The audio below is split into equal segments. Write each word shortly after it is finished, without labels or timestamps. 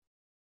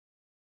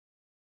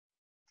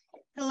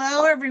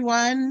Hello,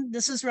 everyone.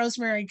 This is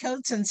Rosemary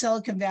Coates in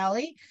Silicon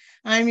Valley.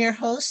 I'm your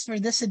host for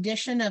this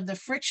edition of the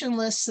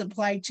Frictionless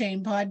Supply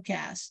Chain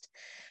Podcast.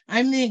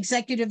 I'm the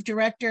executive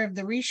director of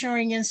the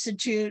Reshoring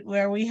Institute,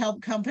 where we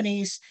help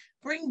companies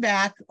bring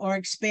back or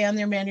expand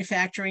their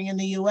manufacturing in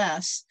the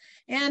U.S.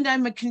 And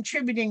I'm a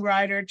contributing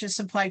writer to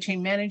Supply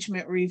Chain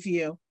Management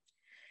Review.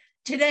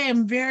 Today,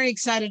 I'm very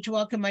excited to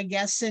welcome my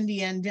guest,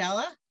 Cindy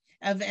Andela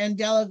of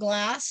Andela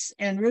Glass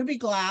and Ruby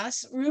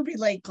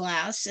Lake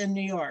Glass in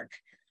New York.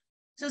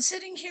 So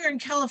sitting here in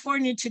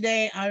California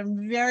today,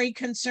 I'm very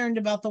concerned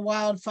about the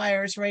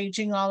wildfires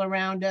raging all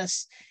around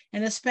us,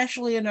 and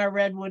especially in our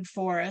redwood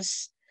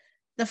forests,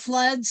 the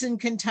floods in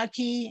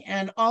Kentucky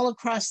and all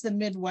across the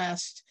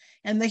Midwest,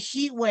 and the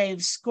heat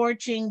waves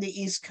scorching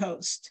the East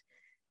Coast.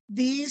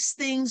 These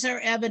things are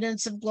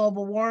evidence of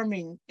global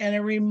warming and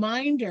a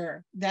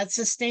reminder that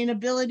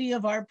sustainability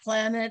of our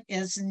planet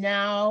is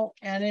now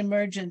an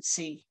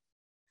emergency.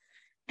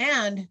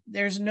 And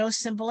there's no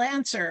simple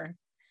answer.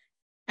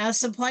 As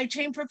supply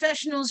chain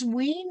professionals,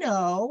 we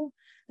know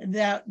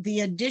that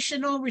the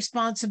additional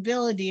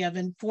responsibility of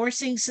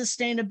enforcing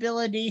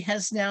sustainability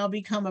has now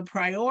become a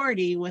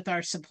priority with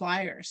our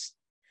suppliers.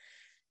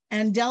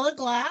 Andela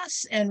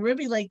Glass and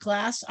Ruby Lake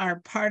Glass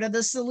are part of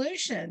the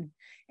solution.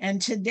 And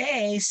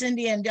today,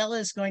 Cindy Andela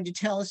is going to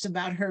tell us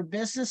about her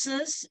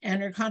businesses and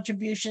her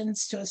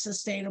contributions to a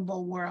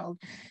sustainable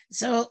world.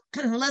 So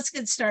let's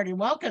get started.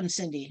 Welcome,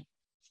 Cindy.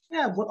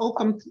 Yeah,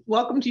 welcome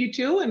to you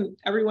too, and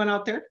everyone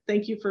out there.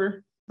 Thank you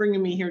for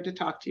bringing me here to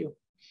talk to you.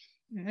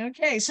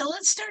 Okay, so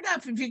let's start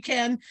off, if you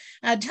can.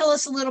 Tell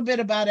us a little bit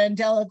about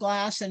Andela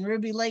Glass and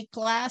Ruby Lake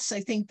Glass. I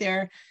think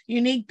they're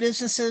unique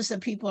businesses that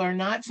people are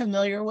not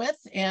familiar with.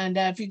 And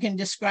if you can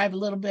describe a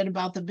little bit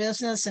about the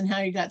business and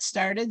how you got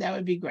started, that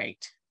would be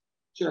great.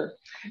 Sure.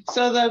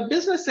 So the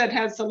business that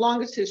has the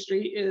longest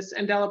history is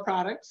Andela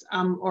Products,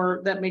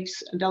 or that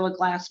makes Andela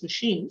Glass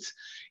machines.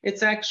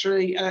 It's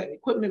actually an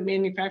equipment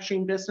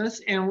manufacturing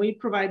business, and we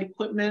provide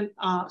equipment,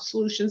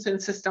 solutions,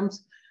 and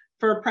systems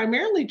for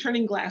primarily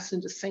turning glass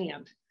into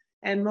sand.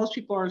 And most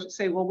people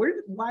say, well,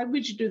 why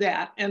would you do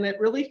that? And it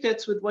really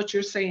fits with what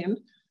you're saying,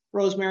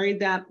 Rosemary,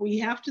 that we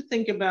have to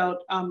think about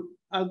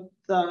the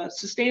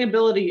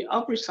sustainability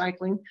of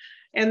recycling.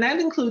 And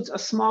that includes a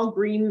small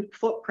green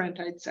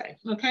footprint, I'd say.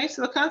 Okay,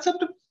 so the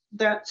concept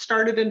that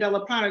started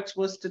Andela Products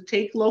was to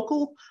take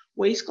local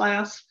waste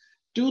glass,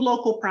 do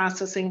local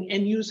processing,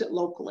 and use it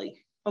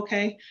locally.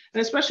 Okay,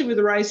 and especially with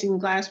the rising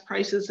glass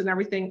prices and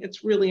everything,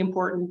 it's really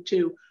important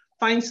to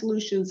find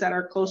solutions that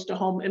are close to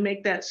home and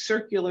make that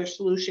circular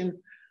solution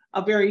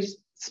a very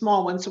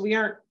small one. So we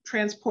aren't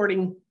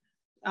transporting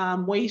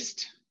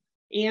waste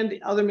and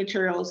other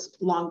materials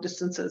long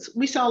distances.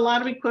 We sell a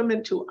lot of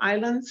equipment to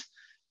islands.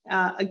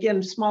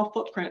 Again, small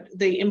footprint.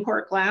 They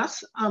import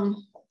glass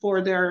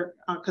for their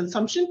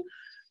consumption.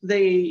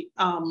 They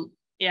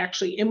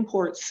actually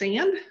import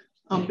sand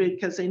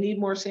because they need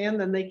more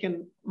sand than they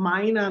can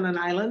mine on an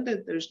island.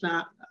 There's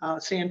not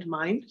sand to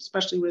mine,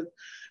 especially with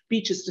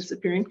beaches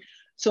disappearing.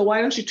 So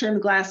why don't you turn the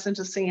glass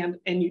into sand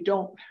and you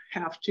don't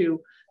have to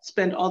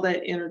spend all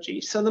that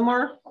energy? So the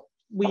more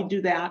we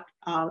do that,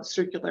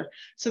 circular.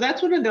 So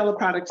that's what Andela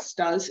Products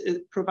does.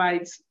 It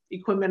provides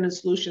equipment and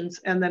solutions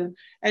and then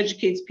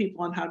educates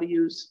people on how to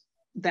use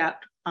that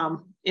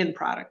end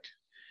product.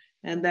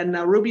 And then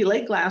Ruby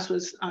Lake Glass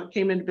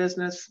came into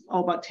business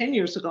about 10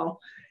 years ago.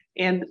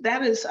 And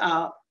that is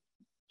a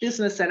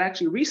business that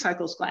actually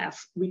recycles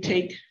glass. We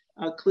take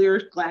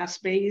clear glass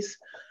bays,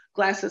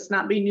 glass that's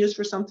not being used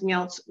for something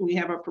else. We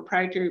have a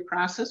proprietary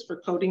process for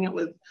coating it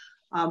with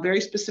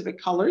very specific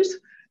colors.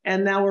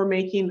 And now we're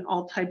making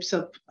all types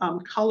of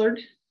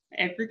colored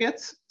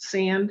aggregates,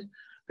 sand,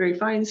 very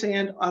fine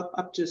sand,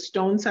 up to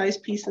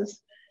stone-sized pieces.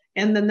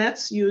 And then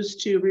that's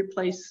used to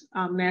replace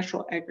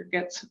natural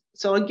aggregates.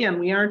 So again,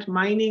 we aren't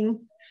mining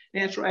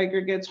natural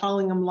aggregates,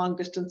 hauling them long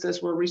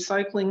distances. We're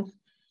recycling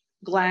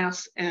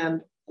glass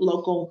and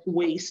local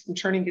waste and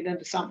turning it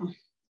into something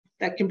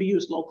that can be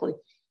used locally.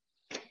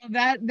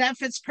 That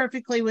fits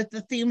perfectly with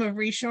the theme of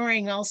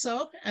reshoring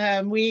also.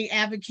 We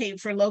advocate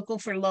for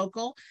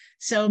local.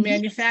 So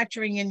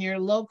manufacturing in your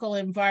local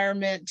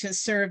environment to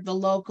serve the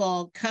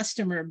local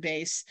customer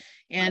base.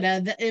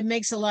 And it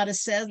makes a lot of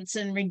sense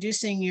in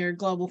reducing your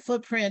global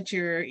footprint,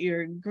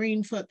 your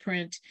green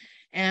footprint,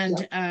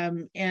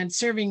 and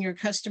serving your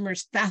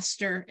customers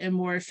faster and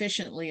more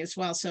efficiently as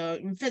well. So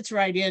it fits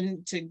right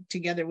in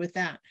together with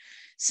that.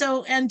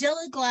 So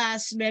Andela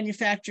Glass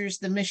manufactures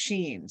the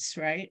machines,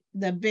 right?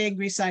 The big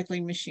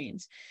recycling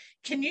machines.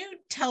 Can you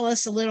tell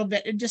us a little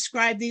bit and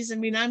describe these? I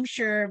mean, I'm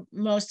sure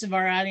most of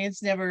our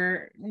audience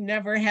never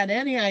had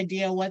any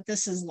idea what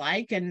this is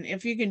like. And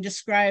if you can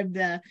describe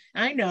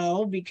I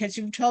know because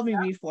you've told me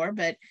before,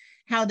 but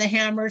how the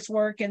hammers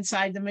work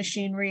inside the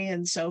machinery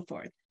and so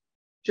forth.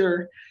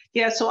 Sure.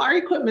 Yeah, so our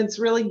equipment's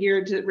really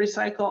geared to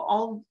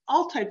recycle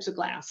all types of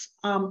glass.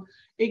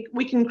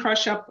 We can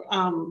crush up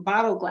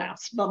bottle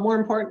glass, but more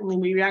importantly,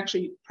 we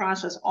actually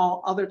process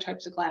all other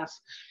types of glass.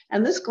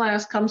 And this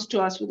glass comes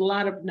to us with a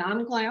lot of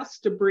non-glass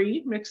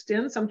debris mixed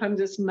in.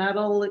 Sometimes it's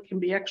metal, it can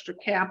be extra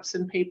caps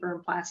and paper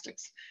and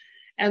plastics.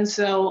 And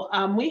so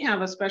we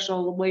have a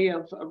special way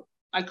of,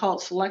 I call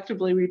it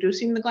selectively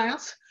reducing the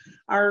glass.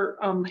 Our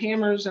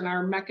hammers and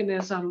our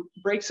mechanism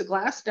breaks the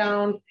glass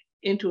down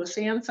into a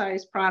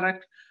sand-sized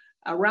product,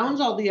 rounds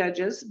all the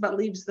edges, but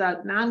leaves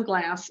the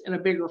non-glass in a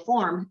bigger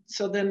form.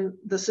 So then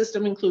the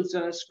system includes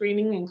a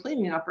screening and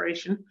cleaning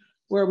operation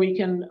where we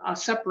can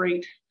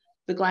separate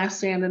the glass,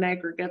 sand, and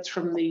aggregates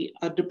from the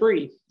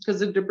debris, because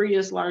the debris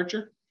is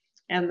larger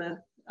and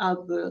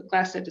the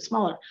glass sand is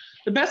smaller.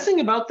 The best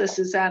thing about this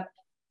is that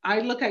I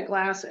look at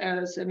glass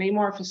as an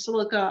amorphous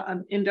silica,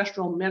 an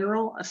industrial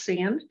mineral, a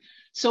sand.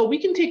 So we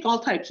can take all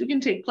types. We can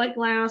take plate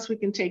glass, we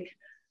can take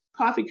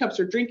coffee cups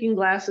or drinking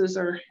glasses,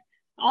 or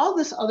all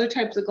this other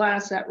types of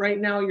glass that right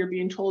now you're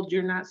being told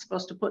you're not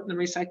supposed to put in the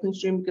recycling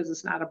stream because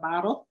it's not a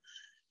bottle.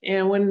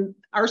 And when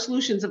our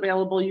solution's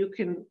available, you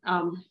can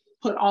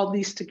put all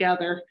these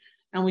together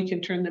and we can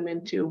turn them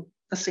into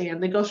a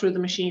sand. They go through the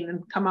machine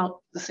and come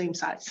out the same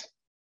size.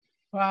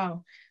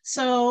 Wow.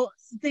 So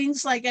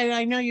things like, and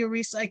I know you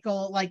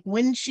recycle like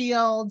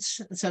windshields,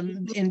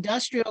 some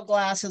industrial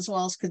glass, as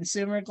well as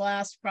consumer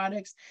glass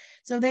products.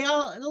 So they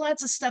all,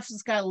 lots of stuff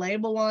that's got a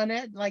label on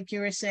it, like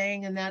you were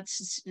saying, and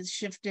that's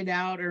shifted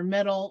out, or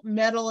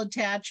metal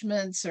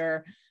attachments,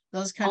 or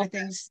those kind of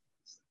things.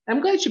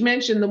 I'm glad you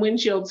mentioned the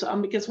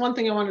windshields, because one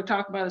thing I want to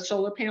talk about is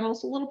solar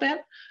panels a little bit.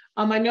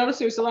 I noticed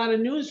there's a lot of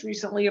news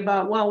recently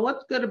about, well,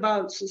 what's good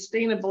about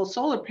sustainable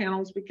solar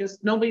panels, because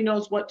nobody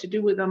knows what to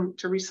do with them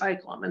to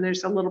recycle them. And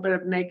there's a little bit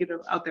of negative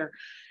out there.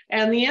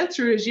 And the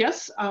answer is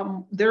yes,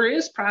 there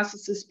is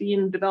processes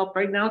being developed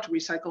right now to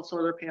recycle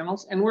solar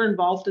panels. And we're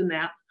involved in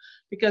that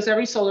because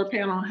every solar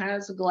panel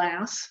has a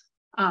glass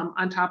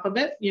on top of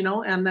it, you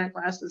know, and that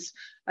glass is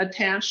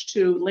attached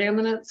to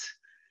laminates.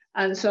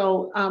 And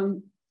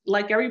so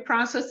like every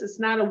process, it's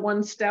not a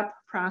one-step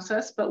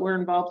process, but we're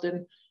involved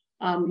in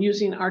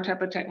using our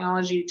type of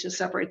technology to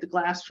separate the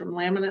glass from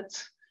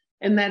laminates.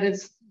 And that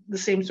is the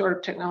same sort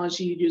of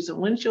technology you'd use in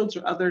windshields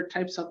or other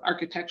types of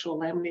architectural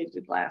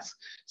laminated glass.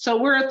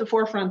 So we're at the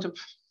forefront of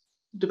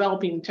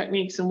developing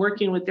techniques and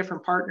working with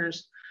different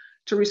partners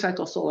to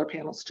recycle solar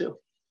panels too.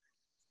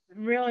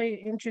 Really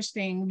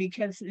interesting,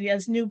 because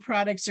as new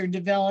products are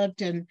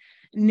developed and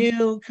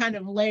new kind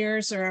of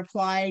layers are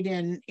applied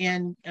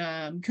in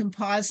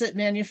composite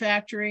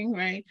manufacturing,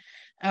 right?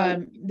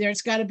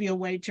 There's got to be a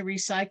way to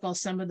recycle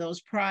some of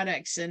those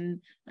products, and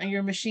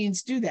your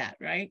machines do that,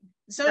 right?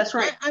 So that's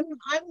right. I'm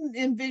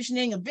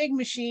envisioning a big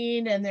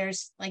machine, and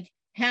there's like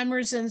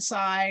hammers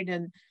inside,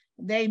 and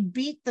they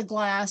beat the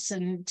glass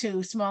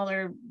into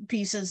smaller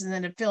pieces, and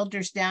then it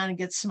filters down and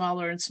gets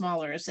smaller and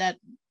smaller. Is that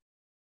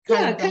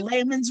kind of the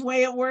layman's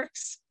way it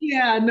works?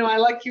 Yeah, no, I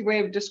like your way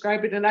of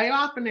describing it. And I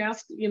often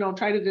ask, you know,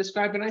 try to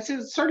describe it. I say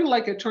it's sort of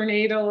like a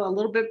tornado, a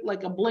little bit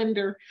like a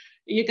blender.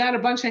 You got a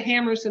bunch of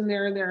hammers in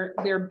there,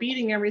 they're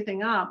beating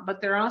everything up,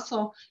 but they're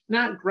also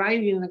not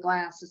grinding the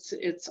glass.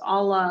 It's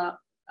all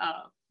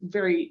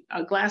very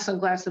glass on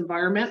glass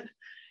environment.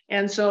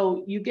 And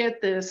so you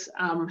get this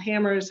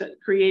hammers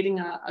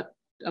creating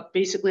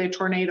basically a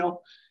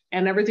tornado,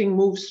 and everything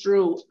moves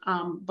through.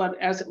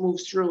 But as it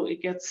moves through,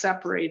 it gets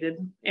separated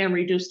and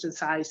reduced in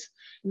size.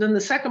 And then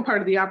the second part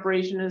of the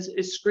operation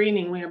is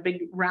screening. We have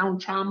big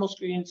round trommel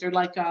screens. They're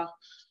like a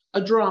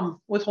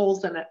drum with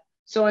holes in it.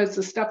 So as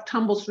the stuff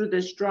tumbles through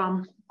this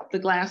drum, the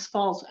glass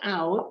falls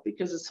out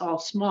because it's all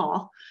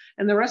small,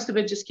 and the rest of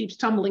it just keeps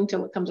tumbling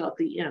till it comes out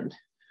the end.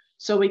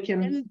 So we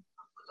can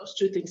put those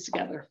two things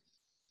together.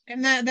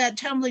 And that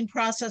tumbling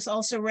process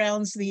also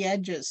rounds the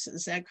edges.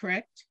 Is that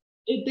correct?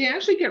 They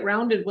actually get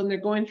rounded when they're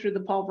going through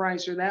the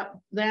pulverizer.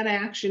 That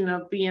action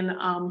of being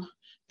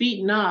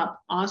beaten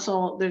up,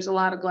 also there's a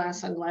lot of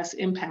glass on glass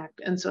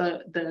impact, and so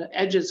the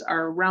edges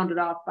are rounded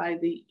off by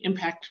the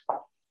impact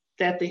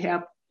that they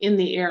have in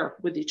the air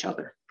with each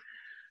other.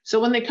 So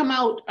when they come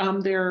out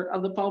of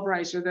the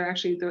pulverizer,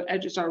 the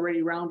edges are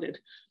already rounded.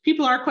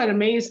 People are quite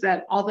amazed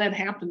that all that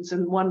happens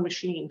in one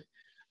machine,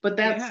 but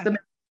that's the.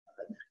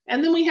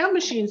 And then we have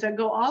machines that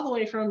go all the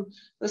way from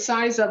the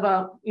size of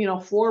a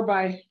 4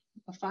 by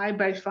 5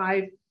 by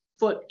 5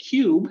 foot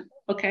cube,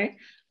 okay,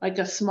 like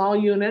a small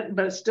unit,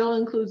 but it still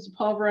includes the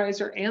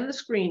pulverizer and the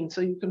screen,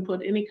 so you can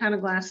put any kind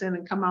of glass in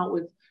and come out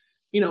with,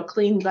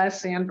 clean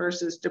glass sand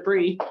versus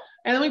debris.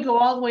 And then we go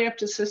all the way up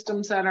to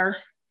systems that are,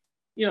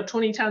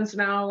 20 tons an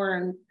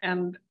hour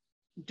and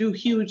do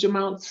huge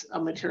amounts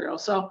of material.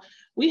 So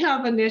we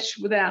have a niche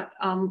with that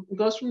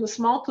goes from the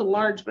small to the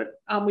large, but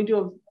we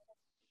do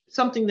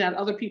something that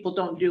other people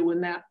don't do,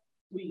 in that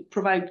we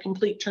provide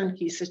complete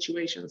turnkey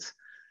situations,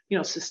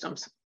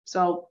 systems.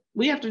 So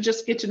we have to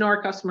just get to know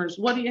our customers.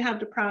 What do you have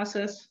to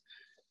process?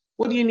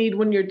 What do you need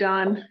when you're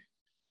done?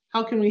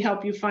 How can we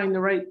help you find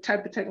the right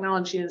type of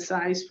technology and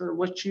size for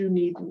what you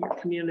need in your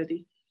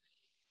community?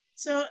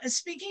 So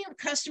speaking of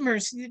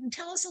customers,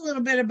 tell us a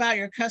little bit about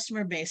your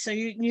customer base. So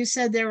you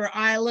said there were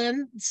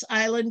island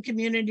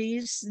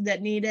communities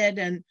that needed,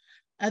 and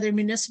other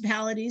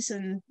municipalities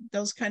and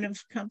those kind of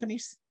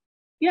companies.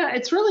 Yeah,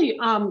 it's really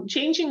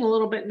changing a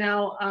little bit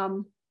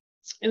now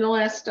in the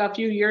last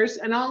few years,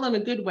 and all in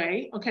a good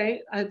way.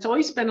 Okay, it's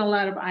always been a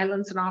lot of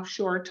islands and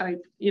offshore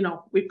type.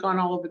 We've gone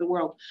all over the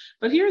world,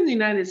 but here in the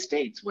United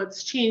States,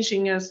 what's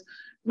changing is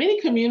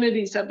many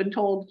communities have been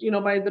told,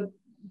 by the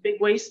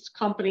big waste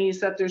companies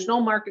that there's no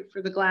market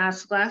for the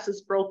glass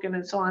is broken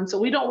and so on. So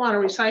we don't want to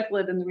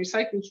recycle it in the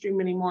recycling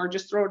stream anymore,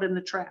 just throw it in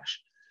the trash.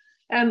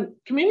 And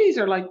communities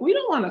are like, we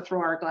don't want to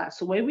throw our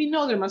glass away. We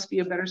know there must be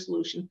a better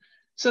solution.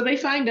 So they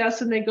find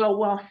us and they go,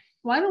 well,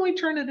 why don't we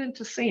turn it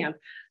into sand?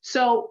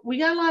 So we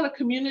got a lot of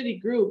community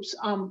groups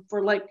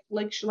for like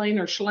Lake Chelan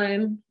or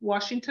Chelan,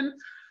 Washington.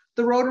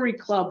 The Rotary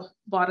Club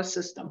bought a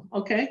system,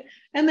 okay?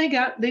 And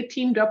they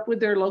teamed up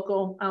with their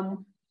local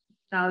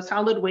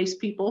solid waste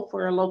people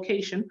for a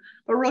location,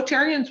 but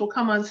Rotarians will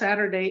come on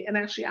Saturday and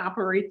actually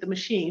operate the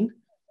machine.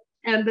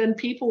 And then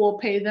people will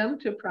pay them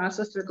to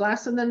process their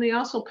glass. And then they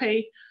also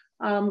pay,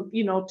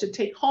 to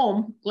take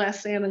home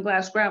glass sand and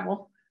glass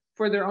gravel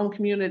for their own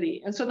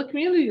community. And so the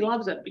community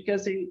loves it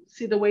because they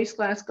see the waste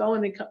glass go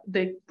and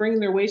they bring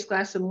their waste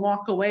glass and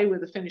walk away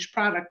with a finished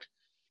product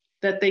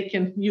that they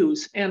can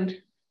use. And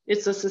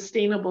it's a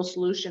sustainable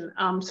solution.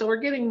 So we're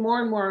getting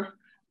more and more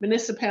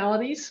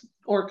municipalities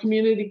or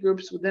community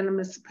groups within a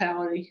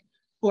municipality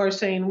who are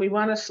saying, we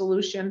want a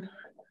solution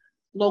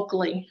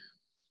locally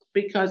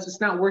because it's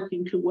not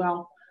working too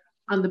well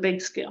on the big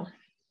scale.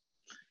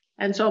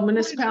 And so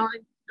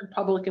municipalities and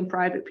public and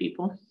private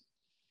people.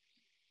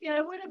 Yeah,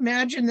 I would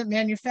imagine that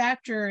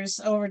manufacturers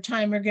over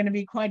time are going to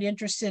be quite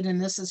interested in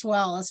this as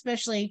well,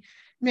 especially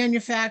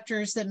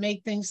manufacturers that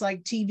make things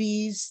like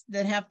TVs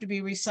that have to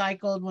be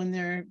recycled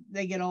when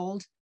they get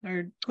old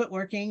or quit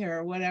working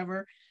or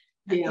whatever.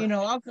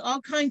 Yeah. All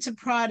kinds of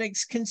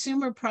products,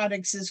 consumer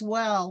products as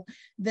well,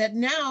 that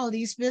now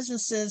these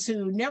businesses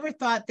who never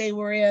thought they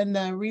were in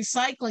the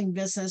recycling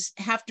business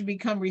have to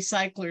become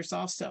recyclers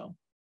also.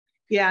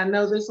 Yeah,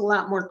 no, there's a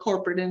lot more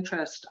corporate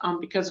interest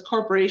because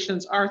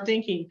corporations are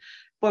thinking,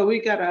 boy, we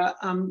got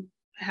to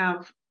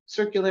have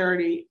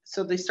circularity.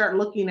 So they start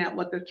looking at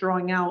what they're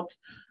throwing out.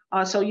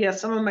 So yeah,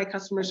 some of my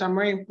customers I'm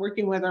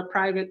working with are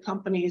private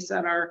companies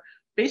that are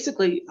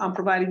basically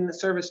providing the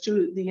service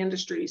to the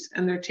industries,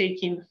 and they're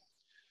taking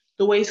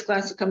the waste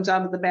glass that comes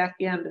out of the back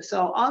end.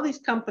 So all these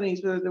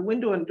companies, whether they're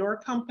window and door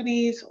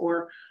companies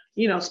or,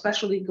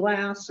 specialty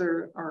glass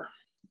or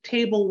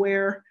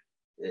tableware,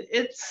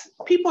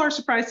 people are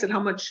surprised at how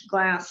much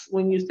glass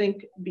when you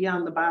think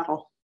beyond the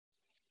bottle.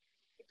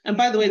 And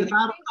by the way, the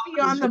bottle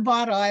beyond the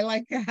bottle, I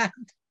like that.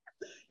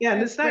 Yeah,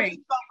 and it's not just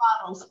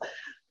about bottles.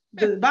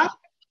 The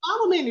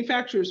bottle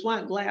manufacturers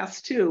want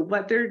glass too,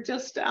 but they're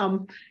just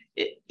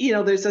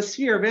there's a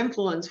sphere of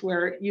influence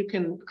where you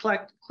can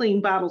collect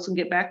clean bottles and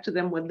get back to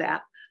them with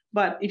that.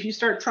 But if you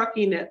start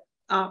trucking it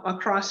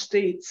across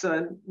states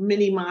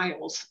many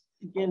miles,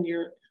 again,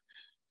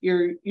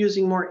 you're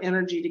using more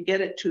energy to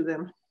get it to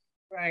them.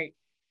 Right.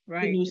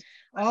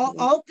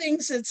 All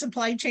things that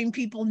supply chain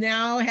people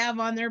now have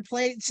on their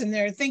plates and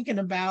they're thinking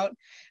about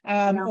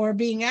or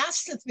being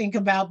asked to think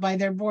about by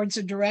their boards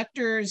of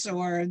directors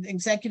or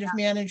executive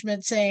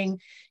management, saying,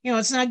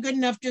 it's not good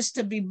enough just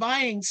to be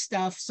buying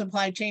stuff,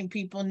 supply chain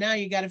people. Now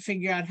you got to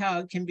figure out how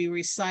it can be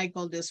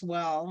recycled as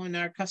well. When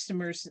our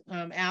customers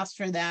ask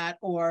for that,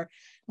 or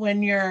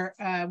when you're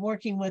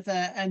working with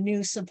a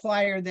new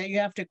supplier that you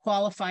have to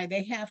qualify,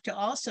 they have to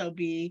also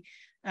be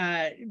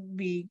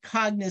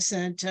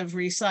cognizant of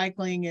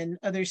recycling and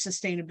other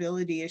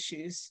sustainability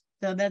issues.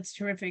 So that's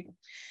terrific.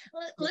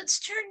 Let's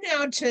turn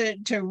now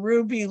to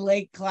Ruby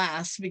Lake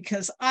Glass,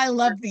 because I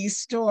love these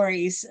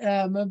stories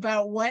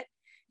about what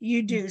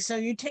you do. So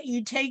you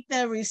take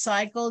the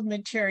recycled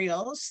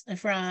materials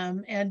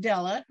from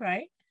Andela,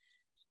 right?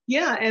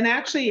 Yeah, and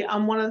actually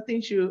one of the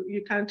things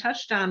you kind of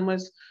touched on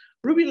was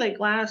Ruby Lake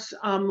Glass,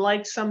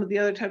 like some of the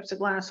other types of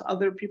glass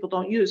other people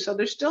don't use. So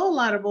there's still a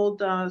lot of old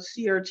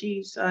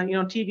CRTs,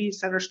 TVs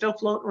that are still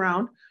floating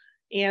around.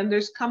 And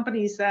there's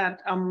companies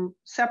that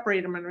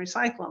separate them and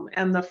recycle them.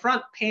 And the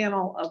front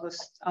panel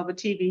of a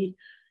TV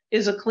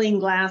is a clean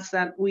glass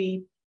that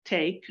we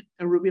take.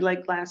 A Ruby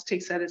Lake Glass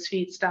takes that as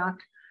feedstock,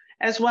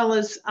 as well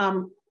as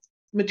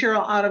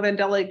material out of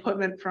Andela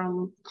equipment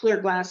from clear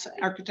glass,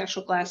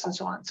 architectural glass, and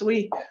so on. So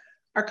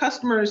our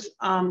customers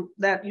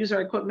that use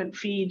our equipment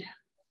feed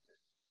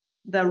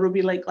the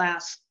Ruby Lake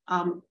Glass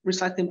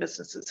recycling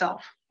business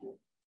itself.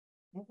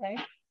 Okay.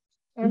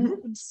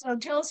 And so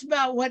tell us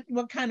about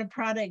what kind of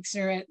products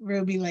are at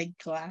Ruby Lake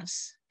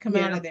Glass come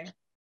out of there.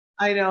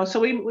 I know.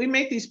 So we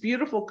make these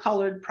beautiful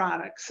colored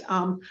products.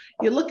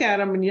 You look at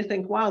them and you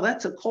think, wow,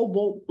 that's a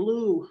cobalt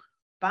blue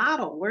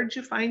bottle. Where'd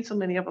you find so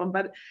many of them?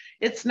 But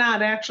it's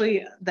not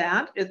actually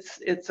that.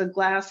 It's a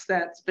glass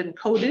that's been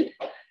coated,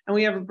 and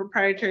we have a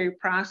proprietary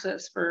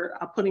process for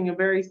putting a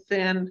very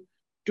thin,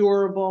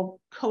 durable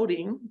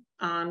coating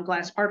on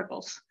glass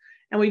particles.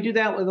 And we do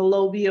that with a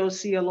low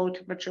VOC, a low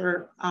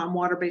temperature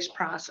water-based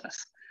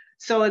process.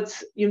 So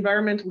it's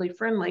environmentally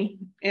friendly,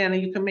 and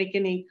you can make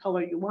any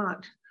color you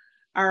want.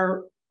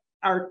 Our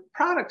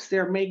products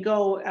there may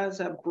go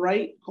as a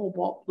bright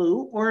cobalt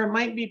blue, or it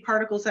might be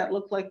particles that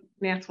look like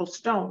natural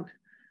stone.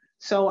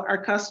 So our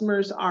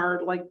customers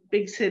are like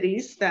big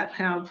cities that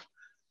have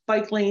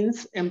bike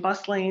lanes and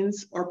bus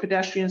lanes or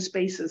pedestrian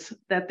spaces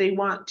that they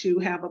want to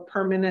have a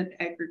permanent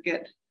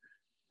aggregate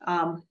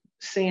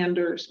sand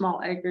or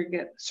small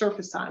aggregate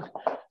surface on.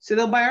 So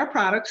they'll buy our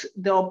products,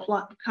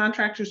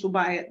 contractors will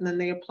buy it, and then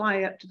they apply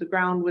it to the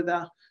ground with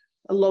a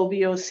low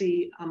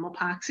VOC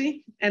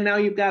epoxy. And now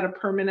you've got a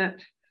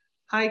permanent,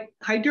 high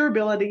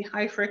durability,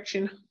 high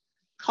friction,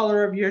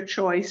 color of your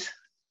choice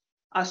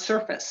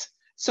surface.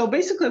 So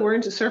basically we're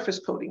into surface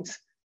coatings.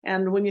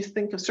 And when you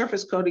think of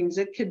surface coatings,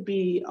 it could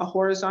be a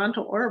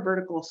horizontal or a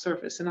vertical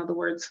surface. In other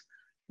words,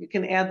 you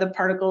can add the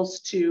particles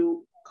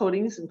to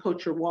coatings and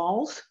coat your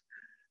walls.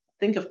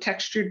 Think of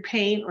textured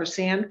paint or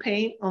sand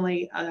paint,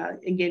 only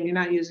again, you're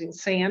not using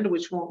sand,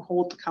 which won't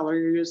hold the color.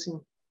 You're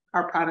using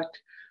our product.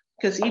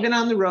 Because even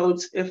on the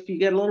roads, if you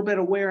get a little bit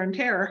of wear and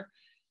tear,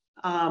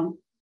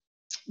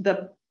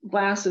 the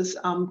glass is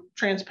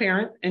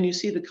transparent and you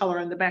see the color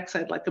on the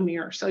backside like a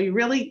mirror. So you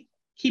really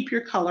keep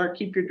your color,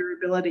 keep your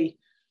durability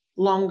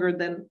longer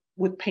than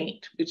with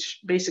paint, which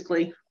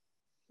basically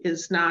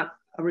is not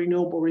a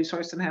renewable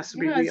resource and has to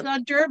be real. It's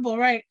not durable,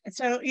 right?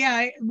 So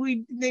yeah,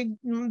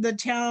 the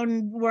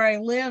town where I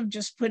live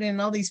just put in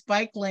all these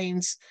bike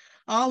lanes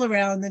all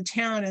around the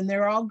town, and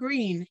they're all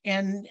green.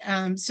 And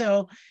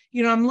so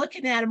I'm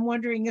looking at them,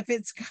 wondering if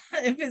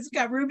it's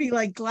got ruby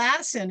like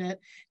glass in it,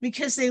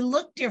 because they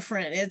look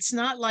different. It's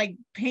not like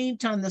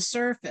paint on the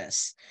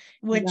surface,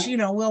 which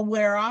will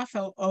wear off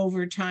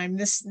over time.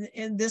 This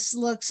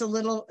looks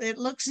it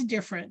looks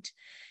different.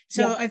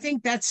 So I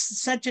think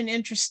that's such an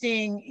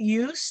interesting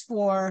use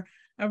for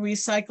a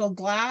recycled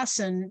glass,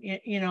 and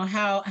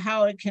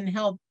how it can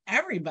help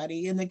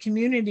everybody in the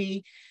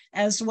community,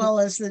 as well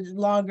as the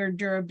longer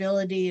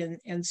durability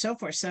and so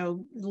forth.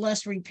 So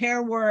less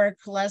repair work,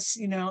 less,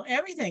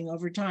 everything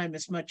over time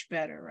is much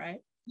better, right?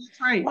 That's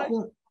right.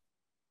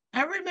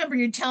 I remember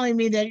you telling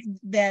me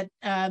that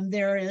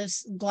there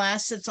is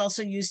glass that's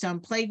also used on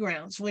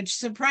playgrounds, which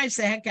surprised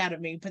the heck out of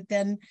me. But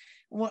then,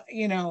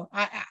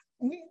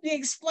 they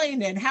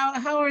explained it.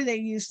 How are they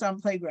used on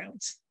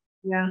playgrounds?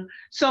 Yeah.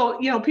 So,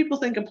 people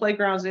think of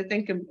playgrounds, they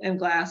think in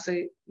glass,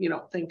 they,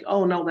 think,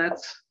 oh no,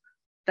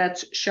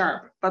 that's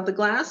sharp. But the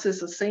glass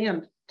is a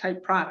sand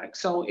type product.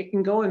 So it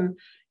can go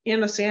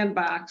in a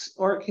sandbox,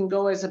 or it can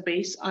go as a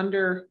base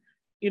under,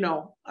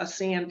 a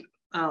sand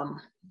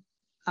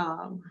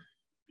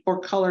or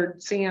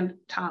colored sand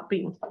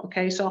topping.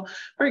 Okay. So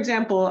for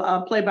example,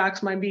 a play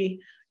box might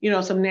be,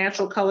 some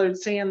natural colored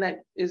sand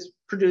that is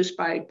produced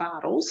by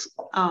bottles.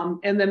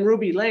 And then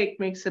Ruby Lake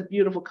makes a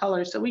beautiful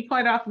color. So we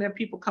quite often have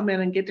people come in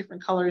and get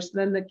different colors.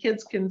 Then the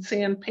kids can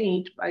sand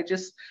paint by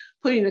just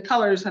putting the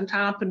colors on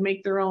top and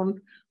make their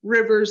own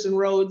rivers and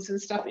roads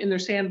and stuff in their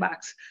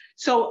sandbox.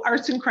 So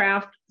arts and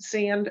craft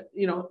sand,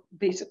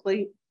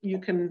 basically you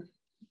can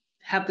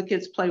have the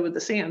kids play with the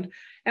sand.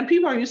 And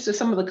people are used to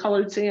some of the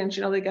colored sands.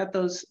 They got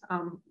those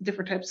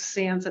different types of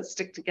sands that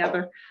stick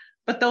together.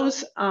 But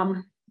those,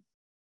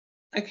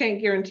 I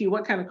can't guarantee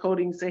what kind of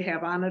coatings they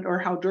have on it or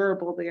how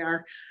durable they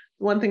are.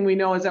 One thing we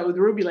know is that with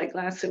Ruby Lake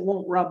glass, it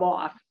won't rub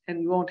off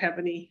and you won't have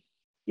any,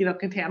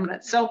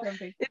 contaminants. So it's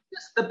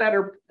just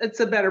it's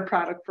a better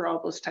product for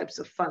all those types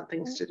of fun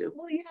things to do.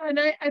 Well, yeah, and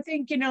I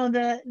think,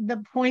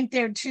 the point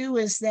there too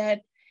is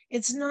that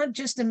it's not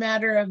just a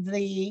matter of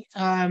the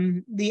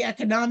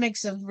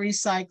economics of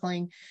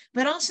recycling,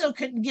 but also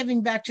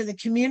giving back to the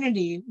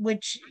community,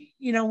 which,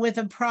 with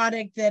a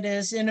product that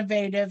is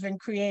innovative and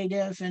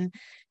creative and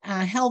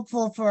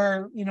helpful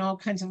for, all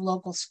kinds of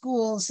local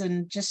schools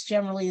and just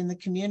generally in the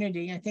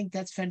community. I think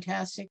that's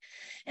fantastic.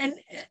 And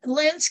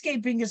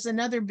landscaping is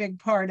another big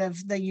part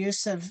of the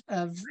use of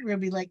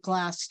Ruby Lake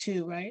glass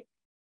too, right?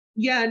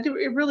 Yeah,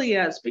 it really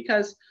is,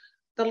 because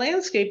the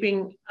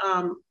landscaping,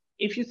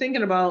 if you're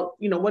thinking about,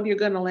 what you're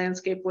going to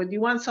landscape with, you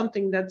want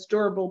something that's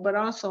durable, but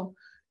also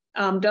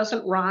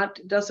doesn't rot,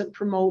 doesn't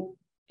promote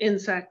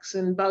insects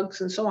and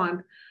bugs and so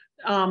on.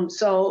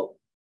 So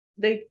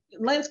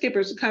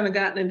landscapers have kind of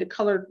gotten into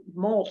colored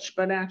mulch,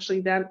 but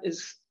actually that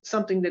is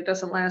something that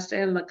doesn't last,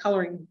 and the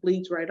coloring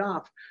bleeds right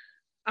off.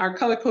 Our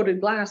color-coated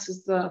glass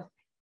is a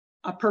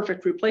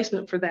perfect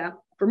replacement for that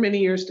for many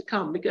years to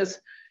come, because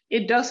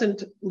it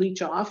doesn't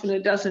leach off and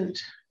it doesn't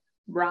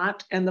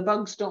rot, and the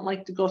bugs don't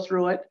like to go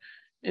through it,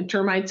 and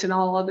termites and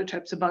all other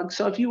types of bugs.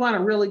 So if you want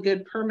a really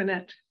good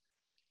permanent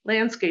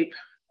landscape,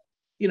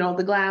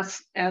 the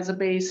glass as a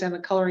base and a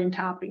coloring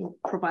topping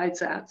provides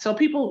that. So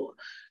people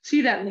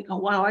see that and they go,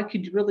 wow, I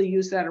could really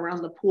use that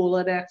around the pool.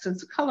 It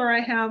accents the color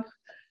I have.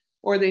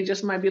 Or they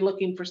just might be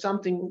looking for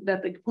something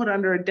that they can put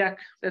under a deck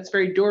that's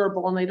very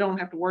durable and they don't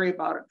have to worry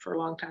about it for a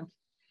long time.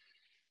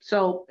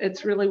 So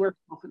it's really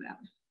workable for that.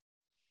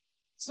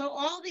 So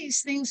all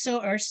these things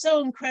are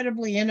so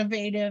incredibly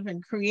innovative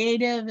and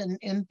creative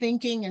and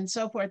thinking and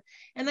so forth.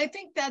 And I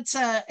think that's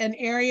an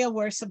area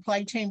where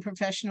supply chain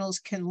professionals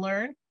can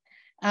learn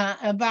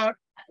about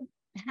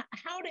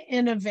how to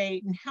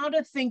innovate and how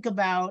to think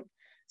about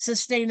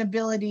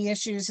sustainability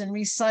issues and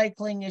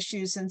recycling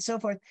issues and so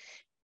forth.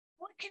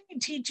 What can you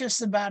teach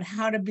us about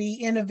how to be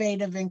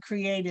innovative and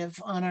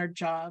creative on our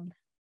job?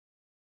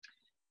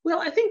 Well,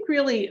 I think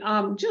really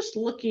just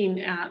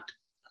looking at,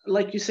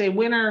 like you say,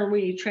 when are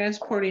we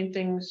transporting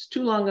things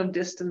too long of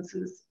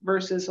distances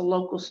versus a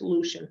local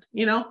solution?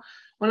 You know,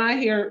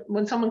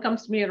 when someone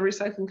comes to me at a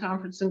recycling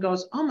conference and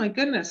goes, "Oh my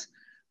goodness,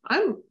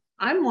 I'm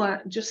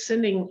just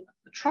sending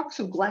trucks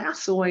of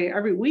glass away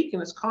every week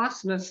and it's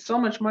costing us so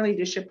much money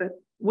to ship it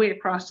way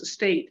across the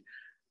state,"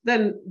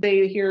 then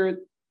they hear,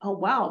 "Oh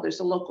wow,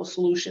 there's a local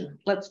solution.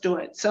 Let's do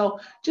it." So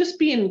just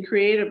being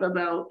creative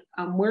about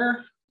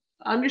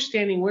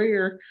understanding where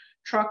your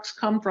trucks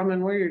come from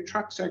and where your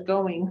trucks are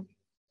going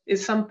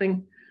is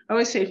something. I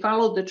always say,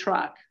 follow the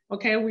truck.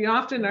 Okay, we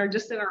often are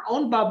just in our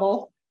own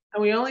bubble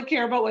and we only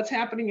care about what's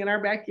happening in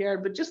our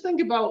backyard, but just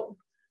think about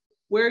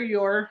where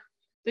your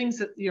things,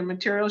 that your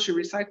materials, your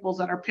recyclables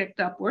that are picked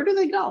up, where do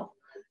they go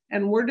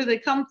and where do they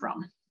come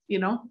from, you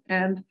know?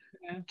 And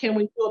can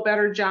we do a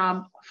better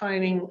job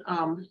finding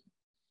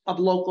a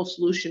local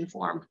solution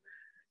for them?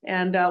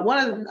 And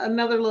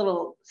another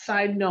little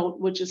side note,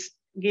 which is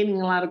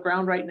gaining a lot of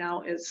ground right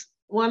now, is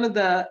one of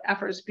the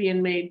efforts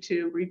being made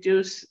to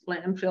reduce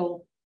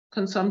landfill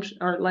consumption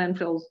or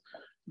landfill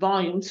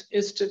volumes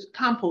is to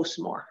compost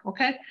more.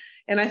 Okay.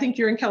 And I think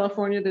you're in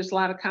California, there's a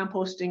lot of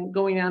composting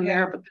going on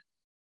there, but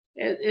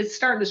it's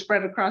starting to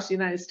spread across the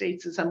United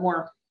States as a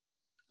more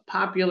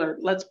popular,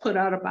 let's put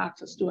out a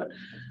box, let's do it.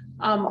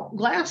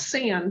 Glass,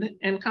 sand,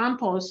 and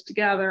compost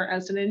together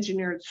as an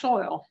engineered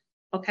soil,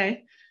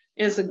 okay,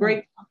 is a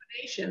great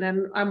combination.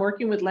 And I'm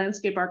working with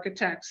landscape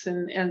architects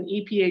and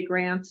EPA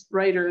grants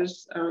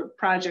writers or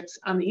projects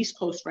on the East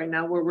Coast right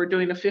now, where we're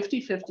doing a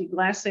 50-50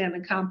 glass, sand,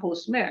 and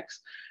compost mix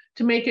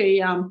to make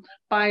a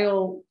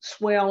bio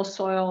swale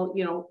soil,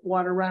 you know,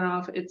 water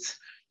runoff.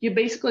 You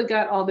basically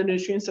got all the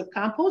nutrients of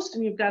compost,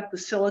 and you've got the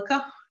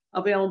silica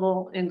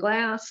available in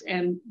glass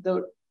and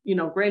the, you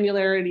know,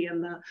 granularity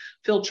and the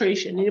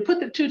filtration. And you put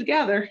the two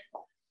together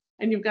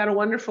and you've got a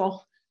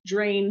wonderful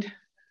drained,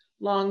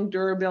 long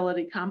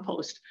durability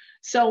compost.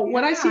 So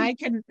what I see,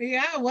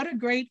 what a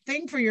great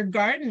thing for your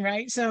garden,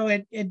 right? So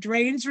it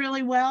drains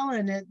really well,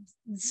 and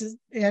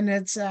it's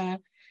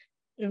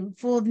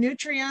full of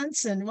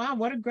nutrients, and wow,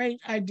 what a great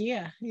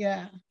idea.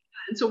 Yeah.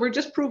 And so we're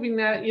just proving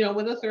that, you know,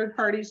 with a third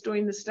parties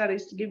doing the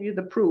studies to give you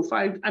the proof.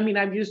 I mean,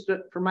 I've used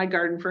it for my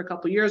garden for a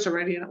couple of years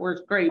already, and it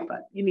works great,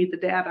 but you need the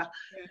data.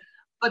 Yeah.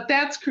 But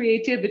that's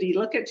creativity.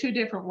 Look at two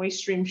different waste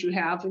streams you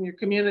have in your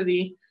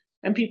community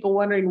and people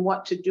wondering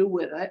what to do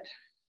with it.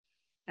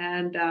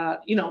 And,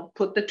 you know,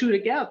 put the two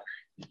together.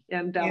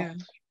 And I've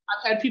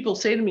had people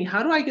say to me,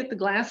 how do I get the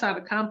glass out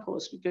of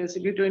compost? Because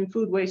if you're doing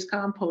food waste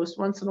compost,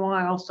 once in a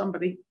while,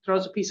 somebody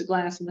throws a piece of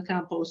glass in the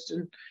compost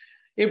and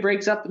it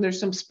breaks up and there's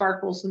some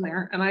sparkles in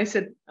there. And I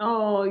said,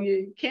 oh,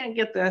 you can't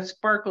get the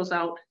sparkles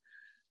out,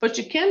 but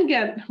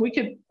we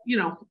could, you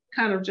know,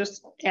 kind of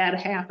just add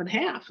half and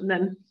half, and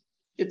then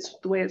it's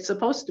the way it's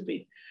supposed to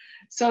be.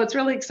 So it's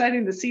really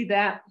exciting to see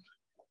that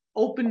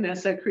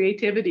openness, that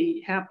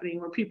creativity happening,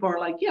 where people are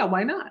like, yeah,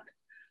 why not?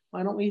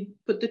 Why don't we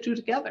put the two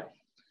together?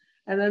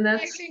 And then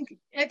I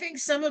think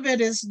some of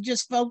it is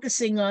just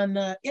focusing on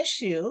the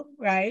issue,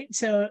 right?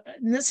 So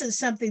this is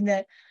something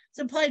that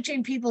supply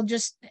chain people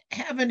just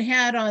haven't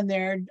had on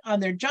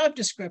their job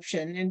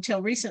description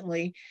until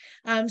recently.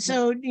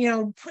 So, you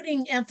know,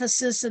 putting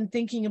emphasis and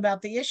thinking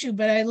about the issue.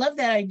 But I love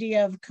that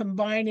idea of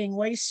combining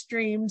waste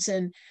streams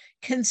and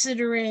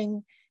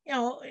considering,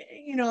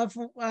 you know, if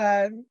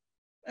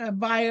a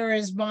buyer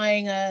is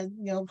buying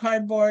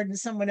cardboard and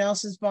someone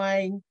else is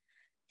buying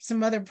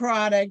some other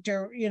product,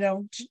 or, you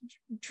know,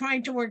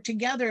 trying to work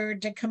together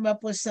to come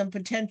up with some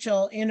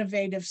potential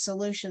innovative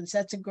solutions.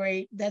 That's a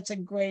great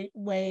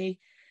way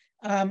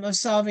of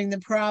solving the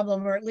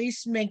problem, or at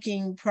least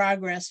making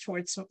progress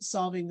towards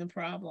solving the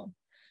problem.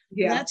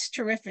 Yeah. Well, that's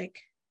terrific.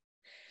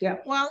 Yeah.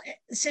 Well,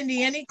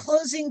 Cindy, any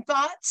closing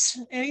thoughts?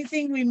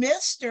 Anything we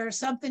missed or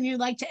something you'd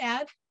like to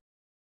add?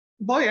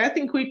 Boy, I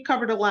think we've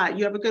covered a lot.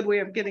 You have a good way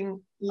of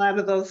getting a lot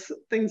of those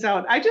things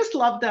out. I just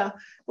love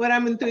what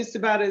I'm enthused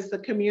about is the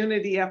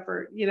community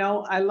effort. You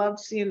know, I love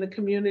seeing the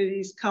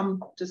communities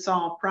come to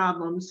solve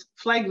problems.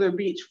 Flagler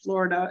Beach,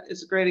 Florida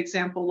is a great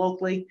example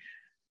locally.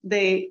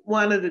 They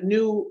wanted a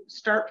new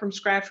start from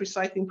scratch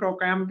recycling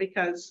program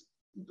because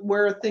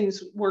where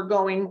things were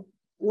going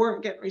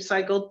weren't getting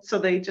recycled. So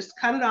they just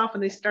cut it off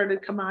and they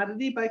started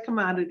commodity by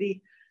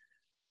commodity,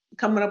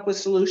 coming up with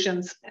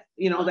solutions,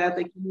 you know, that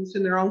they can use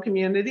in their own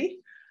community.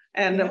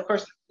 And of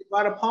course, they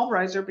bought a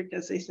pulverizer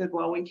because they said,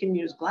 well, we can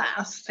use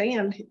glass,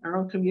 sand in our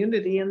own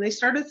community. And they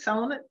started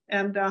selling it.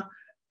 And,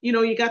 you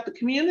know, you got the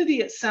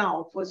community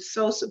itself was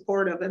so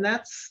supportive. And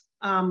that's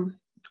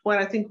what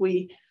I think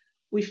we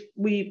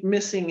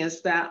missing,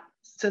 is that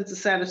sense of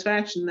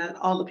satisfaction that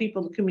all the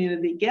people in the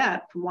community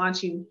get from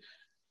watching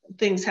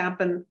things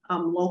happen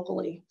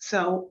locally.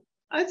 So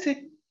I'd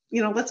say,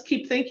 you know, let's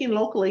keep thinking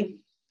locally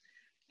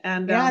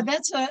And yeah,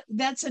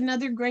 that's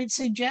another great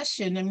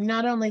suggestion. I'm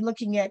not only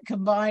looking at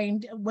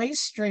combined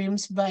waste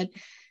streams, but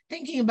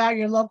thinking about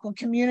your local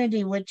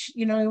community, which,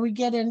 you know, we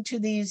get into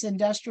these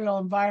industrial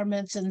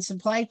environments and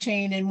supply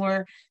chain and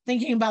we're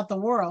thinking about the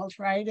world,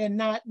 right? And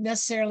not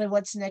necessarily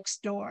what's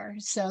next door.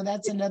 So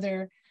that's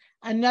another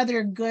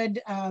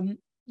good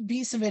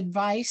piece of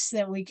advice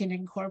that we can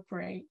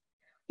incorporate.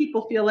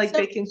 people feel like So,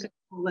 they can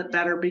control it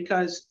better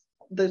because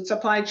the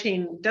supply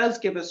chain does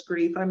give us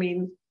grief. I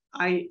mean,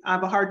 I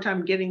have a hard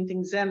time getting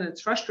things in, and it's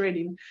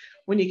frustrating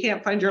when you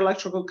can't find your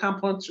electrical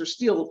components or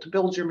steel to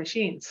build your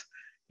machines,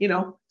 you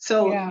know?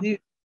 So yeah. you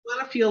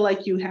want to feel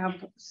like you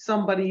have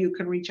somebody you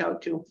can reach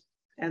out to,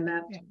 and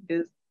that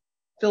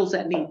fills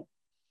that need.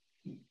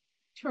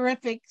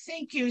 Terrific.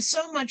 Thank you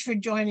so much for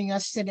joining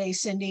us today,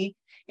 Cindy.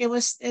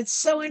 It's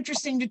so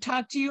interesting to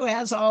talk to you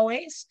as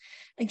always.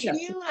 And can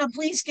you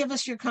please give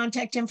us your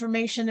contact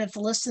information if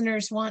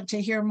listeners want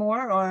to hear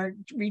more or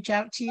reach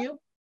out to you?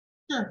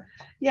 Sure.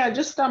 Yeah,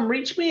 just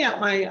reach me at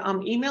my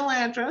email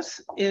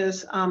address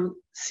is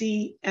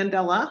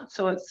candela.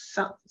 So it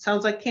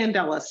sounds like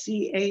Candela,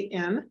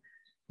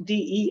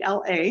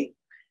 CANDELA,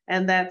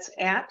 and that's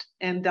at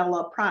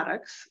Andela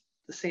Products,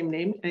 the same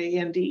name,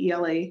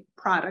 ANDELA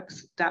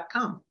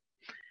products.com.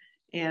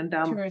 And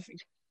terrific.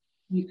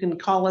 You can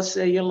call us,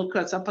 you look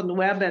us up on the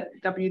web at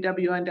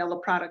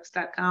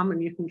www.andelaproducts.com,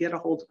 and you can get a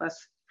hold of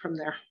us from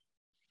there.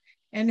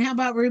 And how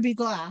about Ruby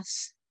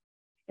Glass?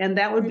 And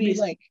that would Ruby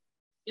be Lake.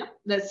 Yep,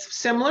 that's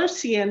similar.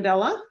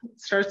 Ciandela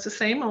starts the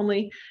same,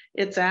 only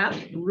it's at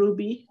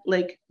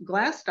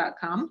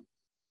rubylakeglass.com.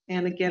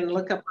 And again,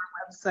 look up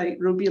our website,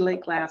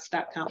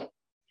 rubylakeglass.com.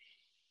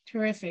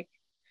 Terrific.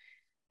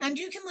 And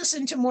you can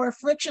listen to more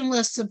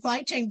frictionless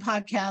supply chain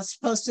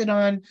podcasts posted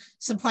on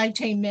Supply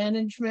Chain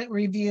Management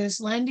Review's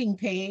landing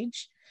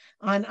page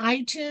on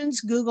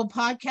iTunes, Google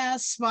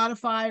Podcasts,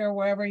 Spotify, or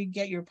wherever you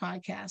get your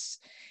podcasts.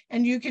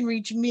 And you can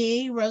reach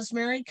me,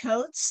 Rosemary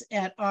Coates,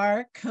 at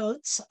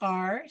rcoates,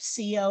 RCOATES,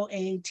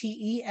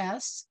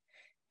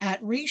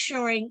 at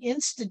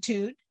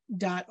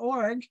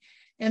reshoringinstitute.org,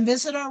 and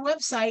visit our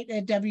website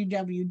at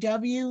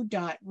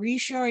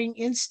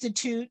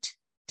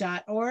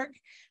www.reshoringinstitute.org,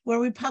 where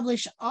we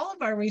publish all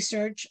of our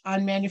research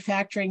on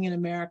manufacturing in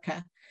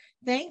America.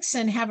 Thanks,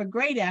 and have a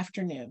great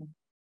afternoon.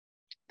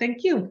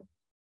 Thank you.